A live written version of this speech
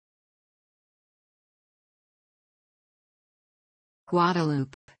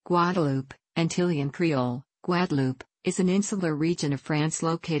Guadeloupe, Guadeloupe, Antillean Creole, Gwadloup, is an insular region of France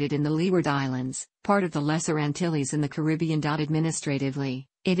located in the Leeward Islands, part of the Lesser Antilles in the Caribbean. Administratively,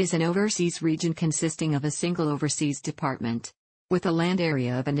 it is an overseas region consisting of a single overseas department. With a land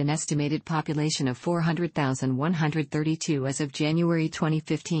area of an estimated population of 400,132 as of January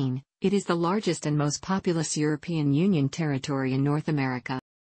 2015, it is the largest and most populous European Union territory in North America.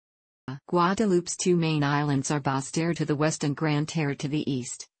 Guadeloupe's two main islands are Basse-Terre to the west and Grande-Terre to the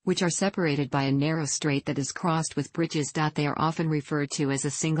east, which are separated by a narrow strait that is crossed with bridges. They are often referred to as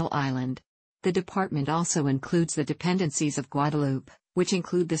a single island. The department also includes the Dependencies of Guadeloupe, which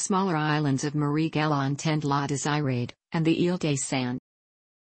include the smaller islands of Marie-Galante and La Désirade, and the Îles de Saint.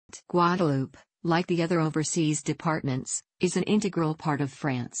 Guadeloupe, like the other overseas departments, is an integral part of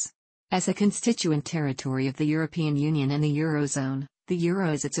France. As a constituent territory of the European Union and the Eurozone, the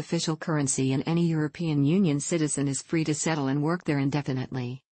euro is its official currency and any European Union citizen is free to settle and work there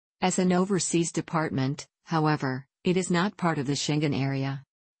indefinitely. As an overseas department, however, it is not part of the Schengen area.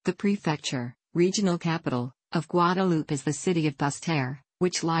 The prefecture, regional capital, of Gwadloup is the city of Basse-Terre,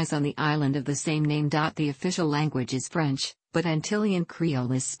 which lies on the island of the same name. The official language is French, but Antillean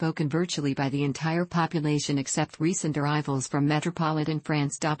Creole is spoken virtually by the entire population except recent arrivals from metropolitan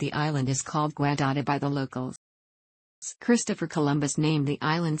France. The island is called Gwadloup by the locals. Christopher Columbus named the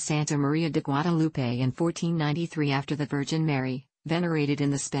island Santa Maria de Guadalupe in 1493 after the Virgin Mary, venerated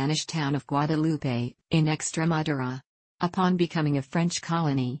in the Spanish town of Gwadloup, in Extremadura. Upon becoming a French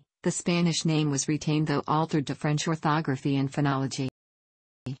colony, the Spanish name was retained though altered to French orthography and phonology.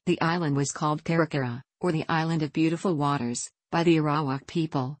 The island was called Caracara, or the Island of Beautiful Waters, by the Arawak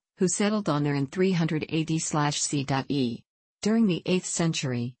people, who settled on there in 300 AD/CE. During the 8th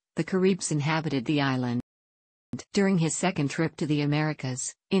century, the Caribs inhabited the island. During his second trip to the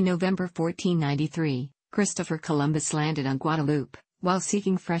Americas, in November 1493, Christopher Columbus landed on Gwadloup, while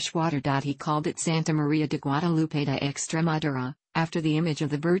seeking fresh water. He called it Santa Maria de Guadalupe de Extremadura, after the image of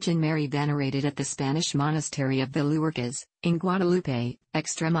the Virgin Mary venerated at the Spanish monastery of Villurgues, in Guadalupe,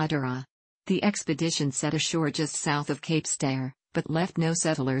 Extremadura. The expedition set ashore just south of Cape Ster, but left no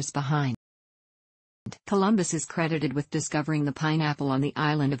settlers behind. Columbus is credited with discovering the pineapple on the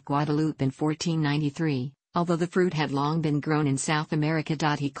island of Guadeloupe in 1493. Although the fruit had long been grown in South America.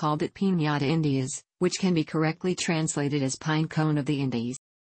 He called it Piña de Indias, which can be correctly translated as pine cone of the Indies.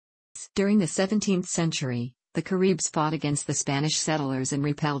 During the 17th century, the Caribs fought against the Spanish settlers and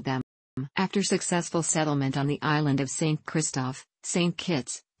repelled them. After successful settlement on the island of Saint Christophe, Saint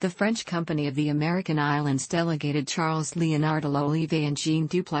Kitts, the French Company of the American Islands delegated Charles Léonard de l'Olivet and Jean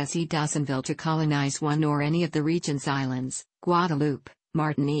Duplessis d'Assonville to colonize one or any of the region's islands, Guadeloupe,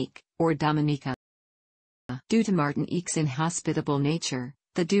 Martinique, or Dominica. Due to Martinique's inhospitable nature,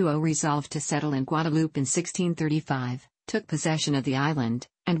 the duo resolved to settle in Guadeloupe in 1635, took possession of the island,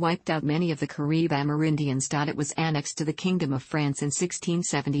 and wiped out many of the Carib Amerindians. It was annexed to the Kingdom of France in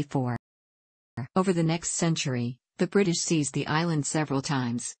 1674. Over the next century, the British seized the island several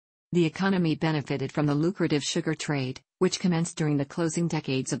times. The economy benefited from the lucrative sugar trade, which commenced during the closing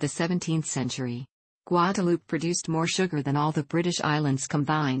decades of the 17th century. Guadeloupe produced more sugar than all the British islands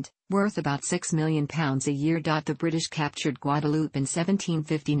combined, worth about £6 million a year. The British captured Guadeloupe in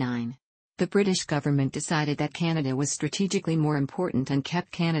 1759. The British government decided that Canada was strategically more important and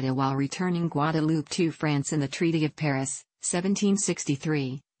kept Canada while returning Guadeloupe to France in the Treaty of Paris,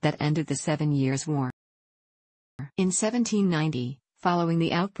 1763, that ended the 7 Years' War. In 1790, following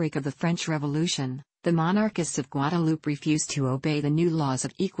the outbreak of the French Revolution, the monarchists of Guadeloupe refused to obey the new laws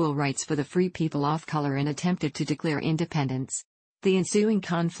of equal rights for the free people of color and attempted to declare independence. The ensuing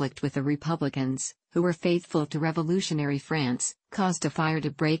conflict with the Republicans, who were faithful to revolutionary France, caused a fire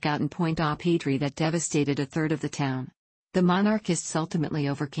to break out in Pointe-à-Pitre that devastated a third of the town. The monarchists ultimately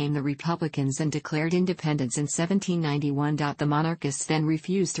overcame the Republicans and declared independence in 1791. The monarchists then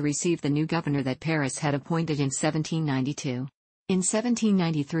refused to receive the new governor that Paris had appointed in 1792. In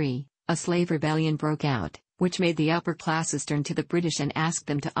 1793, a slave rebellion broke out, which made the upper classes turn to the British and ask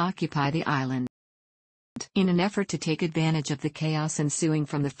them to occupy the island. In an effort to take advantage of the chaos ensuing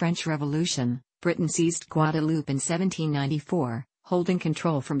from the French Revolution, Britain seized Guadeloupe in 1794, holding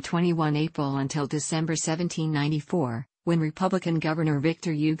control from 21 April until December 1794, when Republican Governor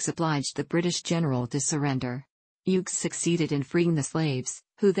Victor Hugues obliged the British general to surrender. Hugues succeeded in freeing the slaves,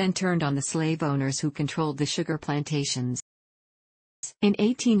 who then turned on the slave owners who controlled the sugar plantations. In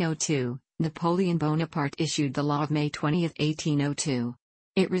 1802, Napoleon Bonaparte issued the law of May 20, 1802.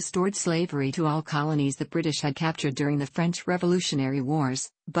 It restored slavery to all colonies the British had captured during the French Revolutionary Wars,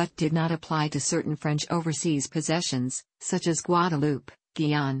 but did not apply to certain French overseas possessions, such as Guadeloupe,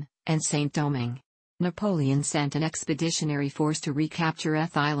 Guyane, and Saint-Domingue. Napoleon sent an expeditionary force to recapture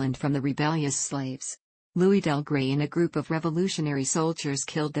F Island from the rebellious slaves. Louis Delgray and a group of revolutionary soldiers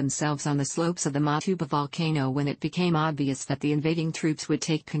killed themselves on the slopes of the Matuba volcano when it became obvious that the invading troops would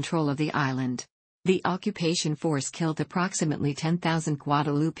take control of the island. The occupation force killed approximately 10,000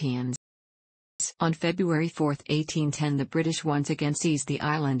 Guadeloupeans. On February 4, 1810, the British once again seized the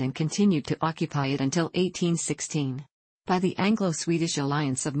island and continued to occupy it until 1816. By the Anglo-Swedish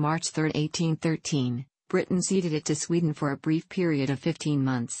alliance of March 3, 1813, Britain ceded it to Sweden for a brief period of 15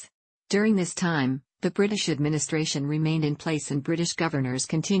 months. During this time, the British administration remained in place and British governors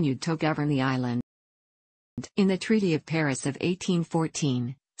continued to govern the island. In the Treaty of Paris of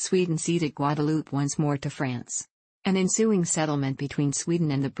 1814, Sweden ceded Guadeloupe once more to France. An ensuing settlement between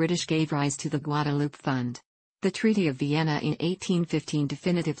Sweden and the British gave rise to the Guadeloupe Fund. The Treaty of Vienna in 1815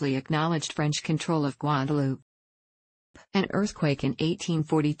 definitively acknowledged French control of Guadeloupe. An earthquake in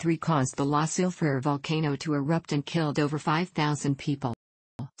 1843 caused the La Silfreur volcano to erupt and killed over 5,000 people.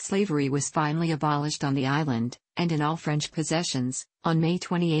 Slavery was finally abolished on the island, and in all French possessions, on May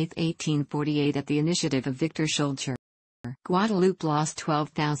 28, 1848 at the initiative of Victor Schulcher. Guadeloupe lost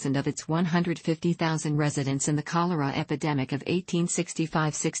 12,000 of its 150,000 residents in the cholera epidemic of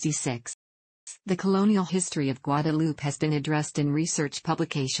 1865-66. The colonial history of Guadeloupe has been addressed in research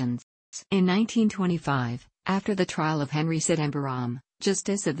publications. In 1925, after the trial of Henry Sidembaram,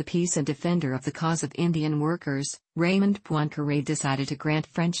 Justice of the Peace and defender of the cause of Indian workers, Raymond Poincaré decided to grant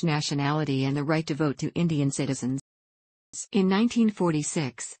French nationality and the right to vote to Indian citizens. In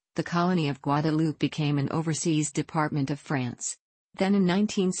 1946, the colony of Guadeloupe became an overseas department of France. Then in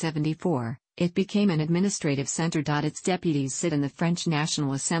 1974, it became an administrative center. Its deputies sit in the French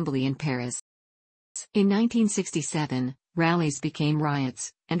National Assembly in Paris. In 1967, rallies became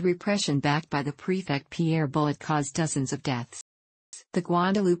riots, and repression backed by the prefect Pierre Bullet caused dozens of deaths. The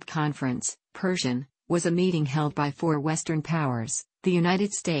Guadeloupe Conference, Persian, was a meeting held by four Western powers, the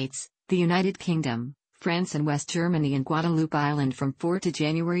United States, the United Kingdom, France and West Germany in Guadeloupe Island from 4 to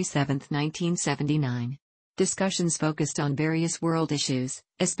January 7, 1979. Discussions focused on various world issues,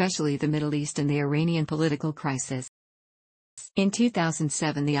 especially the Middle East and the Iranian political crisis. In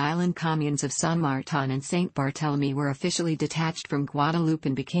 2007, the island communes of Saint-Martin and Saint-Barthélemy were officially detached from Guadeloupe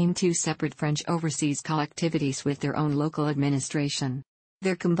and became two separate French overseas collectivities with their own local administration.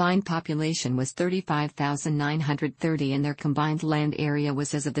 Their combined population was 35,930 and their combined land area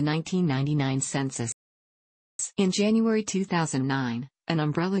was as of the 1999 census. In January 2009, an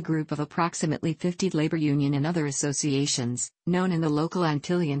umbrella group of approximately 50 labor union and other associations, known in the local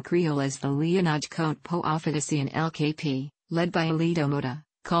Antillean Creole as the Lionnage Compte Po Officier LKP, led by Alito Moda,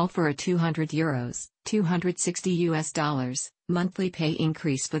 called for a €200, $260 monthly pay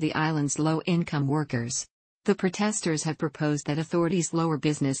increase for the island's low-income workers. The protesters have proposed that authorities lower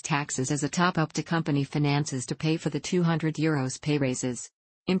business taxes as a top-up to company finances to pay for the €200 pay raises.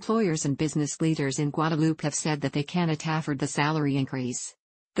 Employers and business leaders in Guadeloupe have said that they cannot afford the salary increase.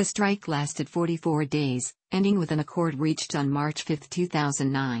 The strike lasted 44 days, ending with an accord reached on March 5,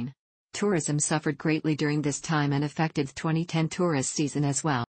 2009. Tourism suffered greatly during this time and affected the 2010 tourist season as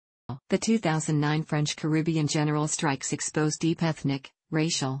well. The 2009 French Caribbean general strikes exposed deep ethnic,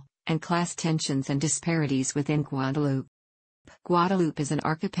 racial, and class tensions and disparities within Guadeloupe. Guadeloupe is an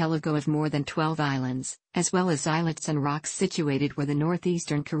archipelago of more than 12 islands, as well as islets and rocks situated where the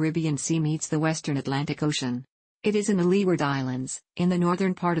northeastern Caribbean Sea meets the western Atlantic Ocean. It is in the Leeward Islands, in the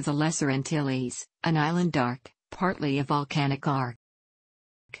northern part of the Lesser Antilles, an island arc, partly a volcanic arc.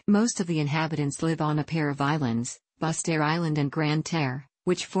 Most of the inhabitants live on a pair of islands, Basse-Terre Island and Grande-Terre,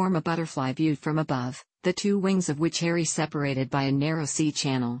 which form a butterfly viewed from above, the two wings of which are separated by a narrow sea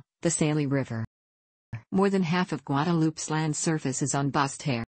channel, the Salé River. More than half of Guadeloupe's land surface is on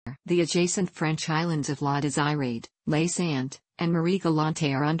Basse-Terre. The adjacent French islands of La Désirade, Les Antilles, and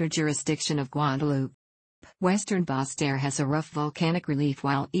Marie-Galante are under jurisdiction of Guadeloupe. Western Basse-Terre has a rough volcanic relief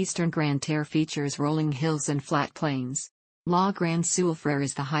while eastern Grande-Terre features rolling hills and flat plains. La Grande Sulfrère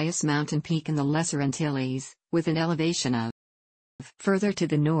is the highest mountain peak in the Lesser Antilles, with an elevation of. Further to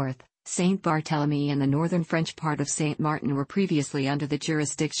the north, Saint-Barthélemy and the northern French part of Saint-Martin were previously under the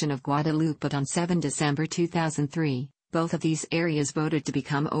jurisdiction of Guadeloupe, but on 7 December 2003, both of these areas voted to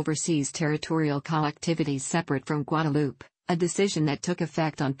become overseas territorial collectivities separate from Guadeloupe, a decision that took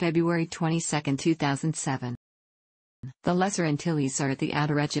effect on February 22, 2007. The Lesser Antilles are at the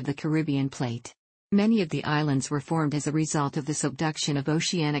outer edge of the Caribbean plate. Many of the islands were formed as a result of the subduction of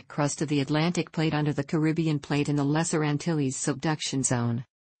oceanic crust of the Atlantic plate under the Caribbean plate in the Lesser Antilles subduction zone.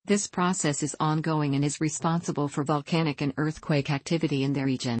 This process is ongoing and is responsible for volcanic and earthquake activity in the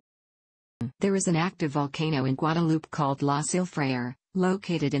region. There is an active volcano in Guadeloupe called La Silfrère,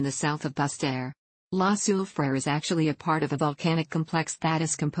 located in the south of Basse-Terre. La Soufrière is actually a part of a volcanic complex that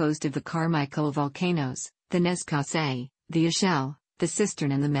is composed of the Carmichael volcanoes, the Nez Cassé, the Échelle, the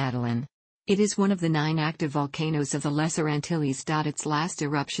Cistern and the Madeleine. It is one of the 9 active volcanoes of the Lesser Antilles. Its last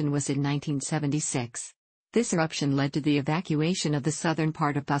eruption was in 1976. This eruption led to the evacuation of the southern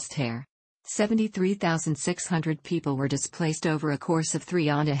part of Basse-Terre. 73,600 people were displaced over a course of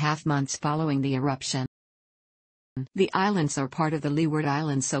 3.5 months following the eruption. The islands are part of the Leeward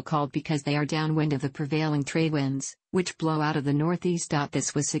Islands, so called because they are downwind of the prevailing trade winds, which blow out of the northeast.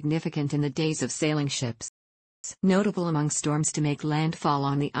 This was significant in the days of sailing ships. Notable among storms to make landfall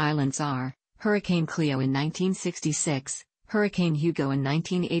on the islands are Hurricane Cleo in 1966, Hurricane Hugo in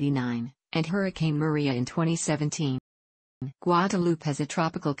 1989, and Hurricane Maria in 2017. Guadeloupe has a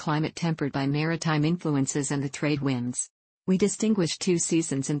tropical climate tempered by maritime influences and the trade winds. We distinguish 2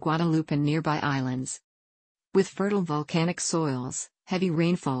 seasons in Guadeloupe and nearby islands. With fertile volcanic soils, heavy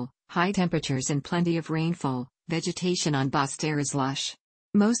rainfall, high temperatures and plenty of rainfall, vegetation on Basse-Terre is lush.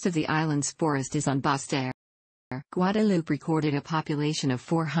 Most of the island's forest is on Basse-Terre. Guadeloupe recorded a population of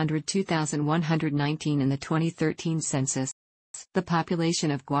 402,119 in the 2013 census. The population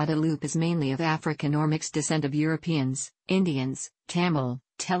of Guadeloupe is mainly of African or mixed descent of Europeans, Indians, Tamil,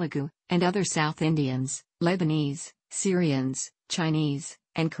 Telugu, and other South Indians, Lebanese, Syrians, Chinese,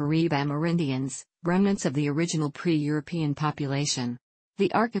 and Carib Amerindians, remnants of the original pre-European population.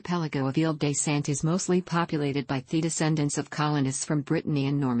 The archipelago of Îles des Saints is mostly populated by the descendants of colonists from Brittany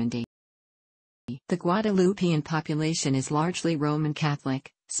and Normandy. The Guadeloupean population is largely Roman Catholic,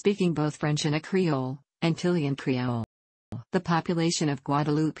 speaking both French and a Creole, Antillean Creole. The population of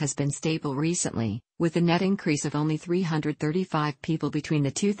Guadeloupe has been stable recently, with a net increase of only 335 people between the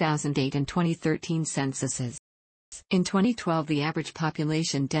 2008 and 2013 censuses. In 2012, the average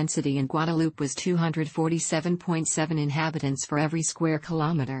population density in Guadeloupe was 247.7 inhabitants for every square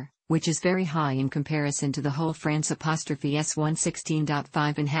kilometer, which is very high in comparison to the whole France S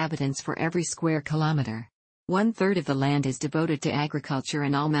 116.5 inhabitants for every square kilometer. 1/3 of the land is devoted to agriculture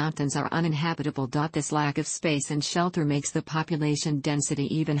and all mountains are uninhabitable. This lack of space and shelter makes the population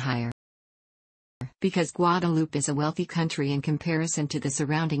density even higher. Because Guadeloupe is a wealthy country in comparison to the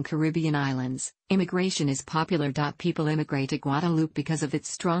surrounding Caribbean islands, immigration is popular. People immigrate to Guadeloupe because of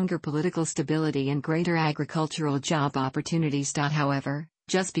its stronger political stability and greater agricultural job opportunities. However,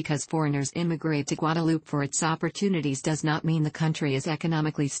 just because foreigners immigrate to Guadeloupe for its opportunities does not mean the country is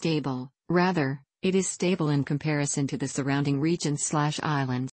economically stable. Rather, it is stable in comparison to the surrounding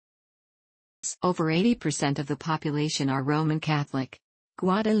regions/islands. Over 80% of the population are Roman Catholic.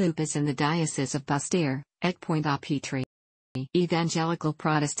 Guadeloupe is in the Diocese of Basse-Terre, at Pointe-à-Pitre. Evangelical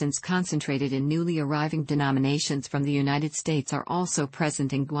Protestants concentrated in newly arriving denominations from the United States are also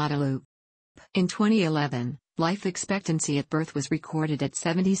present in Guadeloupe. In 2011, life expectancy at birth was recorded at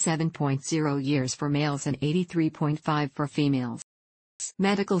 77.0 years for males and 83.5 for females.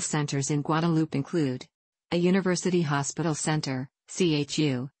 Medical centers in Guadeloupe include a University Hospital Center,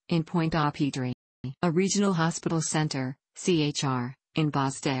 CHU, in Pointe-à-Pitre, a Regional Hospital Center, CHR, in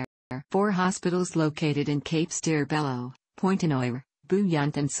Basse-Terre, 4 hospitals located in Cape Ster-Bello, Pointe-Noire,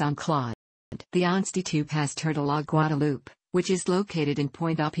 Bouillante and Saint-Claude. The Institut Pasteur de la Guadeloupe, which is located in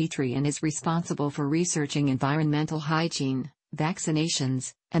Pointe-à-Pitre and is responsible for researching environmental hygiene,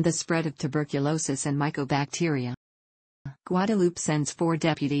 vaccinations, and the spread of tuberculosis and mycobacteria. Guadeloupe sends 4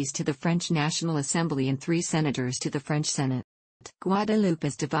 deputies to the French National Assembly and 3 senators to the French Senate. Guadeloupe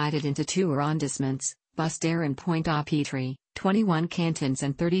is divided into 2 arrondissements, Basse-Terre and Pointe-à-Pitre, 21 cantons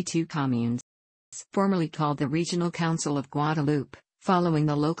and 32 communes. Formerly called the Regional Council of Guadeloupe, following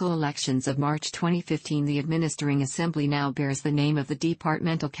the local elections of March 2015, the administering assembly now bears the name of the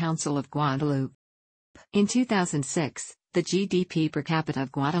Departmental Council of Guadeloupe. In 2006, the GDP per capita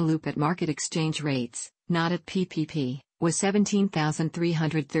of Guadeloupe at market exchange rates, not at PPP, was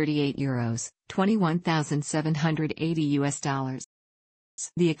 €17,338, $21,780.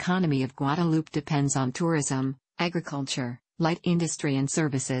 The economy of Guadeloupe depends on tourism, agriculture, light industry and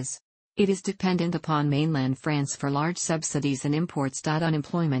services. It is dependent upon mainland France for large subsidies and imports.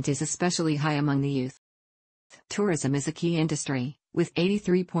 Unemployment is especially high among the youth. Tourism is a key industry, with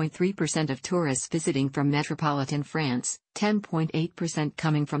 83.3% of tourists visiting from metropolitan France, 10.8%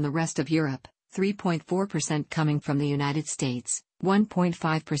 coming from the rest of Europe, 3.4% coming from the United States,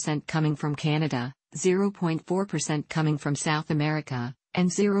 1.5% coming from Canada, 0.4% coming from South America, and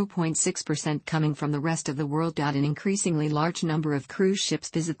 0.6% coming from the rest of the world. An increasingly large number of cruise ships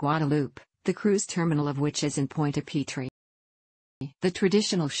visit Guadeloupe, the cruise terminal of which is in Pointe-à-Pitre. The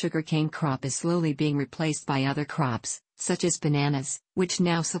traditional sugarcane crop is slowly being replaced by other crops, such as bananas, which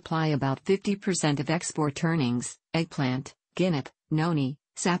now supply about 50% of export earnings, eggplant, guinep, noni,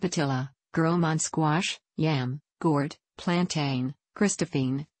 sapatilla, grow squash, yam, gourd, plantain,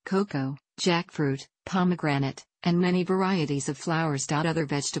 Christophine, cocoa, jackfruit, pomegranate, and many varieties of flowers. Other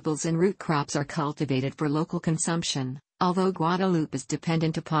vegetables and root crops are cultivated for local consumption, although Guadeloupe is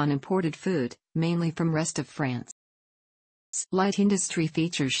dependent upon imported food, mainly from rest of France. Light industry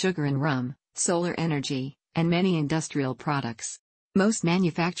features sugar and rum, solar energy, and many industrial products. Most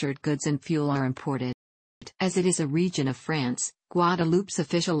manufactured goods and fuel are imported. As it is a region of France, Guadeloupe's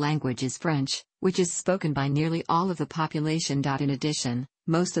official language is French, which is spoken by nearly all of the population. In addition,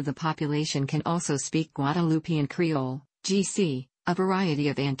 most of the population can also speak Guadeloupean Creole, GC, a variety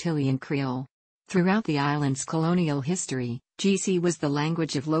of Antillean Creole. Throughout the island's colonial history, GC was the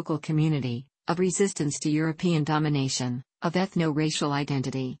language of local community, of resistance to European domination, of ethno-racial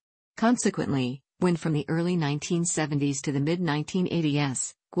identity. Consequently, when from the early 1970s to the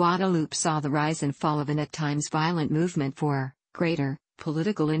mid-1980s, Guadeloupe saw the rise and fall of an at times violent movement for greater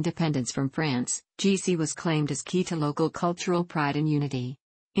political independence from France, GC was claimed as key to local cultural pride and unity.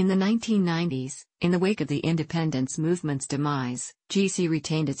 In the 1990s, in the wake of the independence movement's demise, GC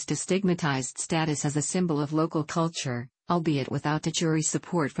retained its destigmatized status as a symbol of local culture, albeit without de jure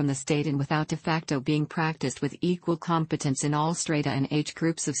support from the state and without de facto being practiced with equal competence in all strata and age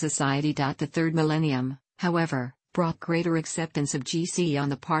groups of society. The third millennium, however, brought greater acceptance of GC on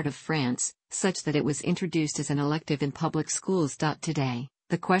the part of France, such that it was introduced as an elective in public schools. Today,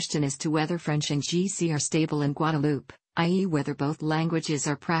 the question as to whether French and GC are stable in Guadeloupe, i.e. whether both languages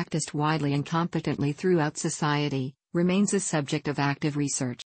are practiced widely and competently throughout society, remains a subject of active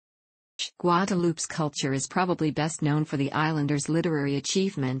research. Guadeloupe's culture is probably best known for the islanders' literary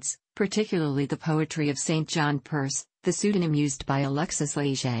achievements, particularly the poetry of Saint John Perse, the pseudonym used by Alexis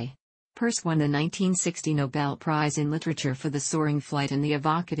Léger. Perse won the 1960 Nobel Prize in Literature for the soaring flight and the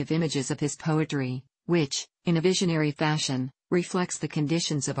evocative images of his poetry, which, in a visionary fashion, reflects the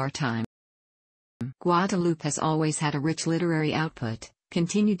conditions of our time. Guadeloupe has always had a rich literary output,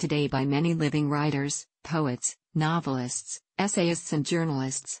 continued today by many living writers, poets, novelists, essayists and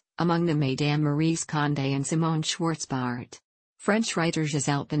journalists, among them Madame Maurice Condé and Simone Schwarzbart. French writer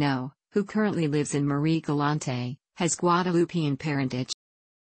Gisèle Pineau, who currently lives in Marie-Galante, has Guadeloupean parentage.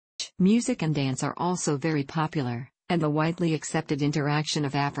 Music and dance are also very popular, and the widely accepted interaction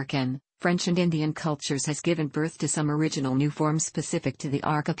of African, French and Indian cultures has given birth to some original new forms specific to the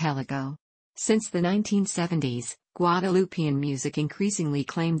archipelago. Since the 1970s, Guadeloupean music increasingly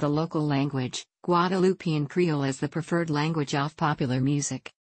claimed the local language, Guadeloupean Creole, as the preferred language of popular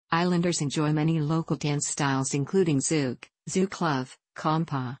music. Islanders enjoy many local dance styles including zouk, zouklove,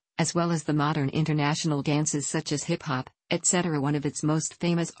 compa, as well as the modern international dances such as hip-hop, etc. One of its most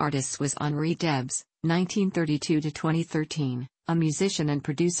famous artists was Henri Debs, 1932–2013, a musician and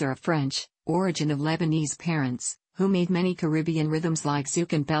producer of French origin of Lebanese parents, who made many Caribbean rhythms like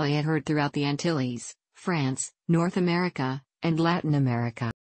zouk and belly heard throughout the Antilles, France, North America, and Latin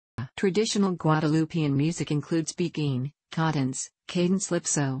America. Traditional Guadeloupean music includes biguine, cadence,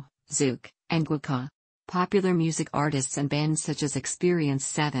 calypso, zouk, and guaca. Popular music artists and bands such as Experience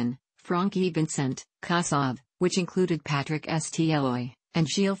 7, Frankie Vincent, Kassav, which included Patrick St. and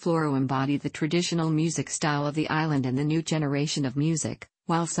Gilles Floro, embodied the traditional music style of the island and the new generation of music,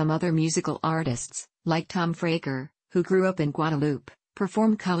 while some other musical artists, like Tom Fraker, who grew up in Guadeloupe,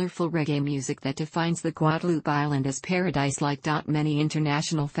 perform colorful reggae music that defines the Guadeloupe Island as paradise-like. Many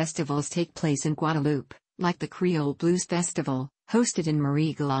international festivals take place in Guadeloupe, like the Creole Blues Festival, hosted in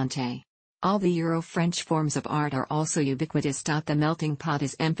Marie-Galante. All the Euro-French forms of art are also ubiquitous. The melting pot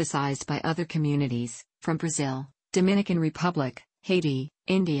is emphasized by other communities, from Brazil, Dominican Republic, Haiti,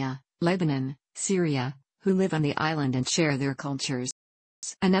 India, Lebanon, Syria, who live on the island and share their cultures.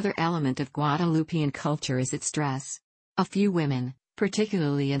 Another element of Guadeloupean culture is its dress. A few women,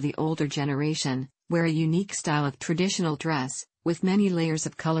 particularly of the older generation, wear a unique style of traditional dress, with many layers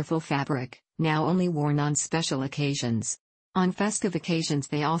of colorful fabric, now only worn on special occasions. On festive occasions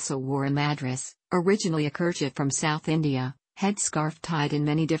they also wore a madras, originally a kerchief from South India, headscarf tied in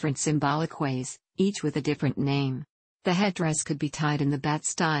many different symbolic ways, each with a different name. The headdress could be tied in the bat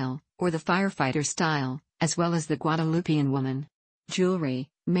style, or the firefighter style, as well as the Guadeloupean woman. Jewelry,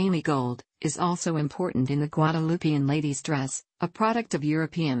 mainly gold, is also important in the Guadeloupean lady's dress, a product of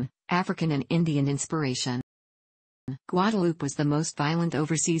European, African and Indian inspiration. Guadeloupe was the most violent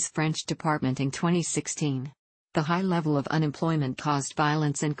overseas French department in 2016. The high level of unemployment caused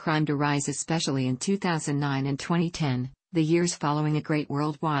violence and crime to rise, especially in 2009 and 2010, the years following a great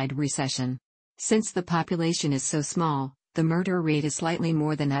worldwide recession. Since the population is so small, the murder rate is slightly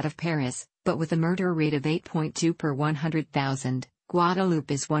more than that of Paris, but with a murder rate of 8.2 per 100,000,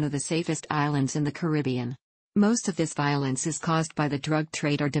 Guadeloupe is one of the safest islands in the Caribbean. Most of this violence is caused by the drug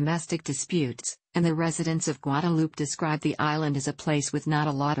trade or domestic disputes, and the residents of Guadeloupe describe the island as a place with not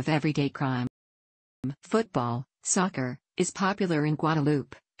a lot of everyday crime. Football, soccer, is popular in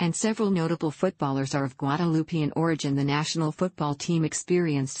Guadeloupe, and several notable footballers are of Guadeloupean origin. The national football team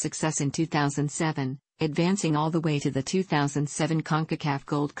experienced success in 2007, advancing all the way to the 2007 CONCACAF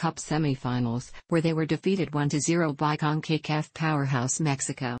Gold Cup semifinals, where they were defeated 1-0 by CONCACAF powerhouse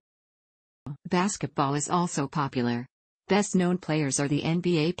Mexico. Basketball is also popular. Best-known players are the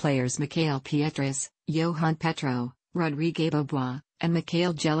NBA players Michael Pietrus, Johan Petro, Rodrigue Bobois, and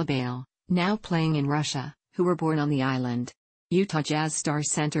Mikhail Jelabale, now playing in Russia, who were born on the island. Utah Jazz star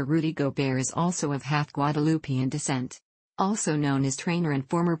center Rudy Gobert is also of half Guadeloupean descent. Also known as trainer and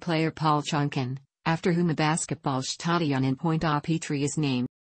former player Paul Chonkin, after whom a basketball stadion in Pointe-à-Pitre is named.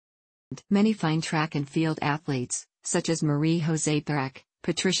 Many fine track and field athletes, such as Marie-José Pérec,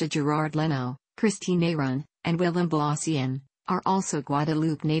 Patricia Girard-Leno, Christine Aron, and Willem Blassien, are also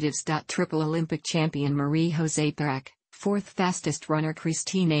Guadeloupe natives. Triple Olympic champion Marie-José Pérec, fourth fastest runner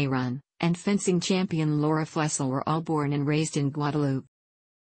Christine Aron, and fencing champion Laura Flessel were all born and raised in Guadeloupe.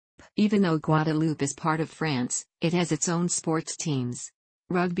 Even though Guadeloupe is part of France, it has its own sports teams.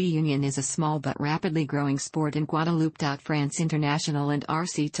 Rugby union is a small but rapidly growing sport in Guadeloupe. France International and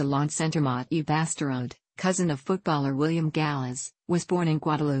RC Toulon Centermont U. Basterode, cousin of footballer William Gallas, was born in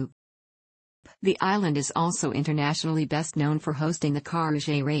Guadeloupe. The island is also internationally best known for hosting the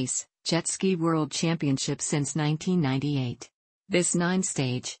Carriget Race, Jet Ski World Championship since 1998. This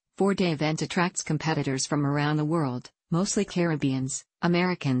 9-stage, 4-day event attracts competitors from around the world, mostly Caribbeans,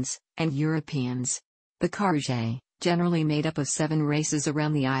 Americans, and Europeans. The Carriget, generally made up of 7 races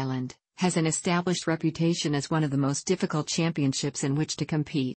around the island, has an established reputation as one of the most difficult championships in which to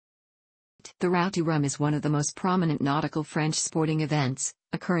compete. The Route du Rhum is one of the most prominent nautical French sporting events,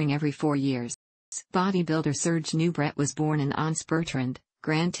 occurring every 4 years. Bodybuilder Serge Nubret was born in Anse-Bertrand,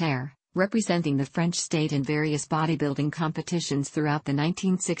 Grande-Terre, representing the French state in various bodybuilding competitions throughout the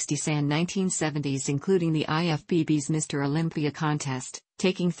 1960s and 1970s, including the IFBB's Mr. Olympia contest,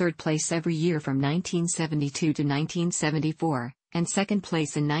 taking 3rd place every year from 1972 to 1974, and 2nd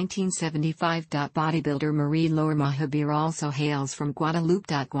place in 1975. Bodybuilder Marie-Laure Mahabir also hails from Guadeloupe.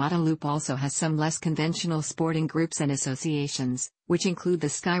 Guadeloupe also has some less conventional sporting groups and associations, which include the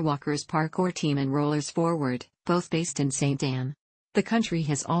Skywalkers Parkour Team and Rollers Forward, both based in Saint-Anne. The country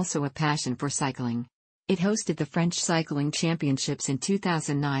has also a passion for cycling. It hosted the French Cycling Championships in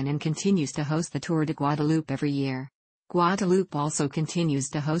 2009 and continues to host the Tour de Guadeloupe every year. Guadeloupe also continues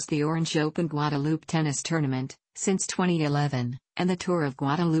to host the Orange Open Guadeloupe Tennis Tournament, since 2011, and the Tour of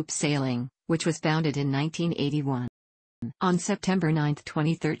Guadeloupe Sailing, which was founded in 1981. On September 9,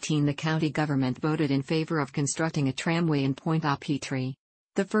 2013, the county government voted in favor of constructing a tramway in Pointe-à-Pitre.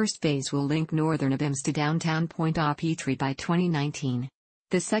 The first phase will link northern Îles to downtown Pointe-à-Pitre by 2019.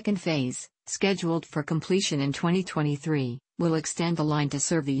 The second phase, scheduled for completion in 2023, will extend the line to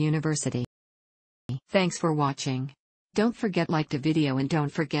serve the university. Thanks for watching. Don't forget to like the video and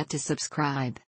don't forget to subscribe.